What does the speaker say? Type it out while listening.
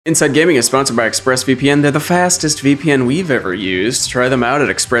Inside Gaming is sponsored by ExpressVPN. They're the fastest VPN we've ever used. Try them out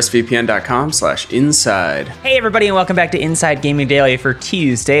at expressvpn.com/inside. Hey everybody, and welcome back to Inside Gaming Daily for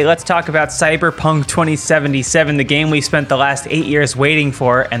Tuesday. Let's talk about Cyberpunk 2077, the game we spent the last 8 years waiting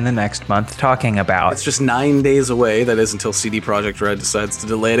for and the next month talking about. It's just 9 days away. That is until CD Projekt Red decides to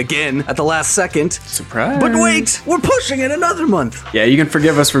delay it again at the last second. Surprise. But wait, we're pushing it another month. Yeah, you can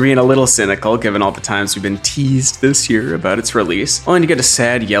forgive us for being a little cynical, given all the times we've been teased this year about its release, only to get a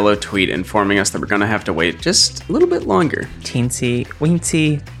sad yellow tweet informing us that we're gonna have to wait just a little bit longer. Teensy,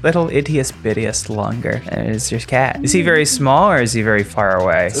 weensy, little itius bittiest longer. Is your cat? Is he very small or is he very far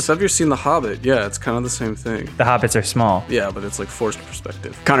away? If have you seen The Hobbit? Yeah, it's kind of the same thing. The hobbits are small. Yeah, but it's like forced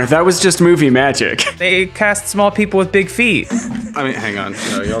perspective. Connor, that was just movie magic. They cast small people with big feet. I mean, hang on.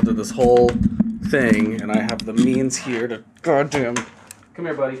 Y'all did this whole thing, and I have the means here to goddamn. Come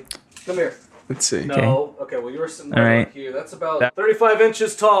here, buddy. Come here. Let's see. No. Okay, well, you were sitting All right. here. That's about 35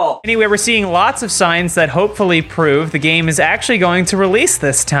 inches tall. Anyway, we're seeing lots of signs that hopefully prove the game is actually going to release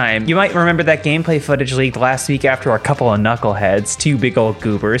this time. You might remember that gameplay footage leaked last week after a couple of knuckleheads, two big old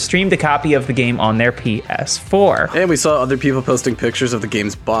goobers, streamed a copy of the game on their PS4. And we saw other people posting pictures of the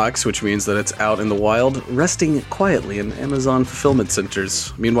game's box, which means that it's out in the wild, resting quietly in Amazon fulfillment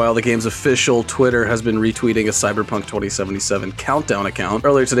centers. Meanwhile, the game's official Twitter has been retweeting a Cyberpunk 2077 countdown account.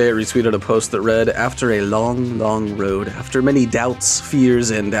 Earlier today, it retweeted a post that read, "After a long, long road, after many doubts, fears,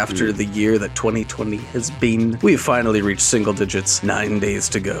 and after the year that 2020 has been, we've finally reached single digits, 9 days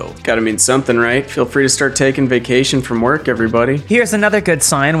to go." Gotta mean something, right? Feel free to start taking vacation from work, everybody. Here's another good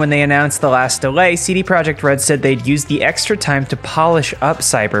sign. When they announced the last delay, CD Projekt Red said they'd use the extra time to polish up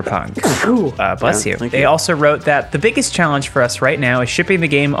Cyberpunk. Bless you. thank They you. also wrote that the biggest challenge for us right now is shipping the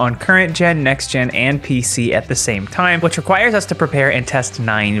game on current gen, next gen, and PC at the same time, which requires us to prepare and test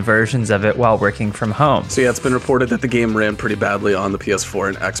 9 versions of it while working from home. So yeah, it's been reported that the game ran pretty badly on the PS4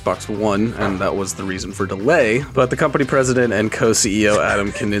 and Xbox One, and that was the reason for delay. But the company president and co-CEO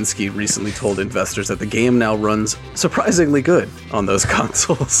Adam Kaninsky recently told investors that the game now runs surprisingly good on those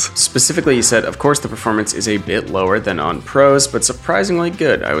consoles. Specifically, he said, of course, the performance is a bit lower than on pros, but surprisingly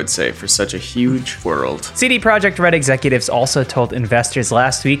good, I would say, for such a huge world. CD Projekt Red executives also told investors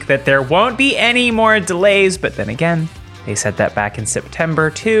last week that there won't be any more delays, but then again, they said that back in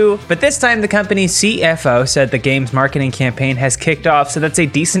September too. But this time the company's CFO said the game's marketing campaign has kicked off, so that's a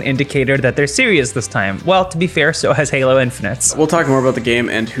decent indicator that they're serious this time. Well, to be fair, so has Halo Infinite. We'll talk more about the game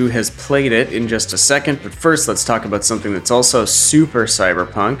and who has played it in just a second, but first let's talk about something that's also super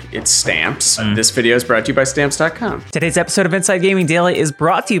cyberpunk. It's Stamps. This video is brought to you by Stamps.com. Today's episode of Inside Gaming Daily is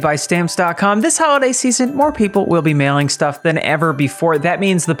brought to you by Stamps.com. This holiday season, more people will be mailing stuff than ever before. That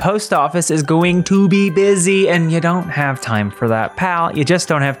means the post office is going to be busy, and you don't have time for that, pal. You just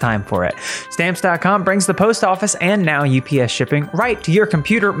don't have time for it. Stamps.com brings the post office and now UPS shipping right to your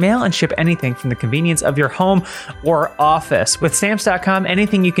computer. Mail and ship anything from the convenience of your home or office. With Stamps.com,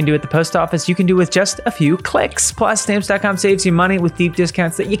 anything you can do at the post office, you can do with just a few clicks. Plus, Stamps.com saves you money with deep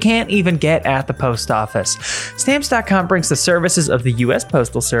discounts that you can't even get at the post office. Stamps.com brings the services of the U.S.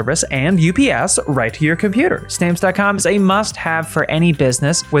 Postal Service and UPS right to your computer. Stamps.com is a must-have for any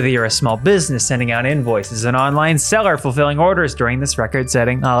business, whether you're a small business sending out invoices, an online seller fulfilling orders during this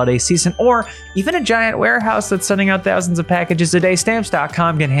record-setting holiday season, or even a giant warehouse that's sending out thousands of packages a day.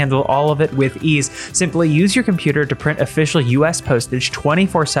 Stamps.com can handle all of it with ease. Simply use your computer to print official U.S. postage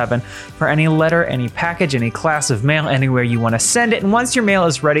 24/7 for any letter, any package, any class of mail, anywhere you want to send it. And once your mail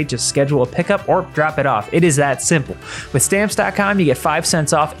is ready, just schedule a pickup or drop it off. It is that simple. With Stamps.com, you get 5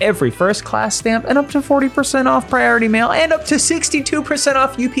 cents off every first-class stamp and up to 40% off priority mail and up to 62%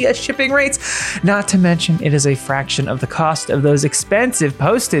 off UPS shipping rates. Not to mention, it is a fraction of the cost of those expensive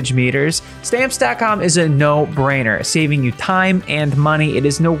postage meters. Stamps.com is a no-brainer, saving you time and money. It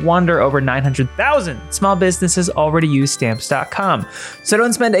is no wonder over 900,000 small businesses already use Stamps.com. So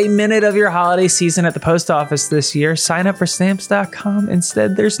don't spend a minute of your holiday season at the post office this year. Sign up for Stamps.com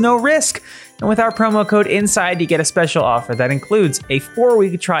instead. There's no risk. And with our promo code INSIDE, you get a special offer that includes a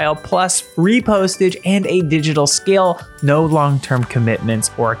 4-week trial plus free postage and a digital scale. No long-term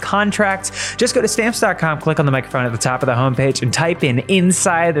commitments or contracts. Just go to Stamps.com, click on the microphone at the top of the homepage, and type in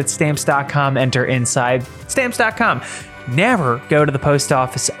INSIDE. That's Stamps.com, enter INSIDE. Stamps.com. Never go to the post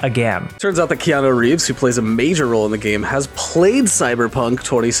office again. Turns out that Keanu Reeves, who plays a major role in the game, has played Cyberpunk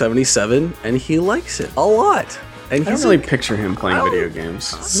 2077, and he likes it a lot. And I don't really picture him playing video games.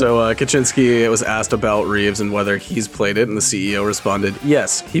 So Kaczynski was asked about Reeves and whether he's played it, and the CEO responded,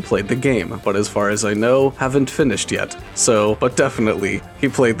 yes, he played the game, but as far as I know, haven't finished yet. So, but definitely, he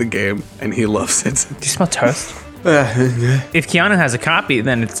played the game, and he loves it. Do you smell toast? If Keanu has a copy,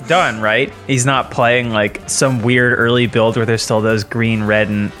 then it's done, right? He's not playing like some weird early build where there's still those green, red,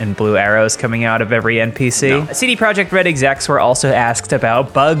 and blue arrows coming out of every NPC. No. CD Projekt Red execs were also asked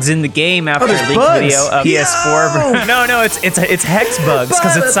about bugs in the game after a leaked video of PS4. No, it's hex bugs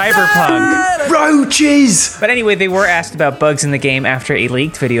because it's Cyberpunk. Roaches! But anyway, they were asked about bugs in the game after a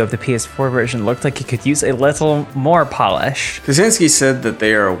leaked video of the PS4 version looked like it could use a little more polish. Kaczynski said that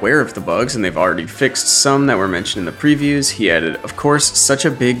they are aware of the bugs and they've already fixed some that were mentioned in the previews. He added, of course, such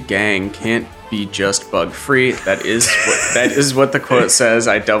a big gang can't be just bug-free. That is what the quote says.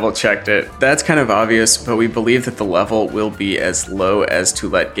 I double-checked it. That's kind of obvious, but we believe that the level will be as low as to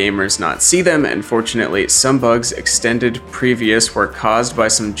let gamers not see them, and fortunately, some bugs extended previous were caused by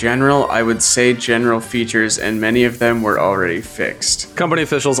some I would say general features, and many of them were already fixed. Company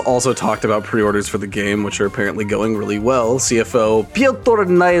officials also talked about pre-orders for the game, which are apparently going really well. CFO Piotr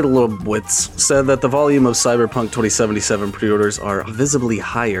Nailowitz said that the volume of Cyberpunk 2077 pre-orders are visibly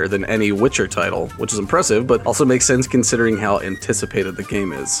higher than any Witcher title, which is impressive, but also makes sense considering how anticipated the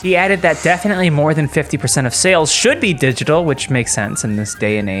game is. He added that definitely more than 50% of sales should be digital, which makes sense in this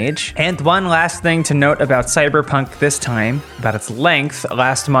day and age. And one last thing to note about Cyberpunk this time, about its length.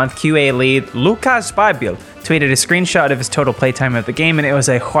 Last month, QA lead Lukasz Babil tweeted a screenshot of his total playtime of the game, and it was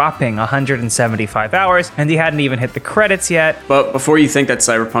a whopping 175 hours, and he hadn't even hit the credits yet. But before you think that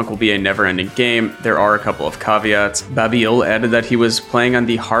Cyberpunk will be a never-ending game, there are a couple of caveats. Babil added that he was playing on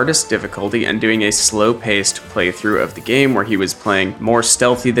the hardest difficulty and doing a slow-paced playthrough of the game where he was playing more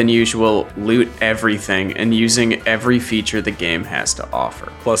stealthy than usual, loot everything, and using every feature the game has to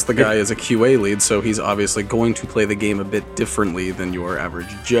offer. Plus, the guy is a QA lead, so he's obviously going to play the game a bit differently than your average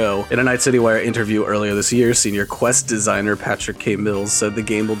Joe. In a Night City Wire interview earlier this year, senior Quest designer Patrick K. Mills said the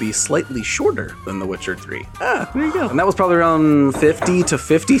game will be slightly shorter than The Witcher 3. There you go. And that was probably around 50 to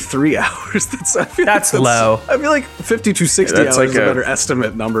 53 hours. That's low. I feel like 50 to 60 hours is a better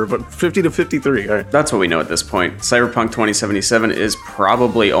estimate number, but 50 to 53. All right. That's what we know at this point. Cyberpunk 2077 is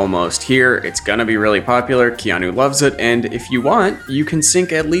probably almost here. It's gonna be really popular. Keanu loves it, and if you want, you can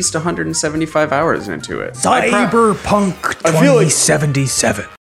sink at least 175 hours into it. Cyberpunk 2077.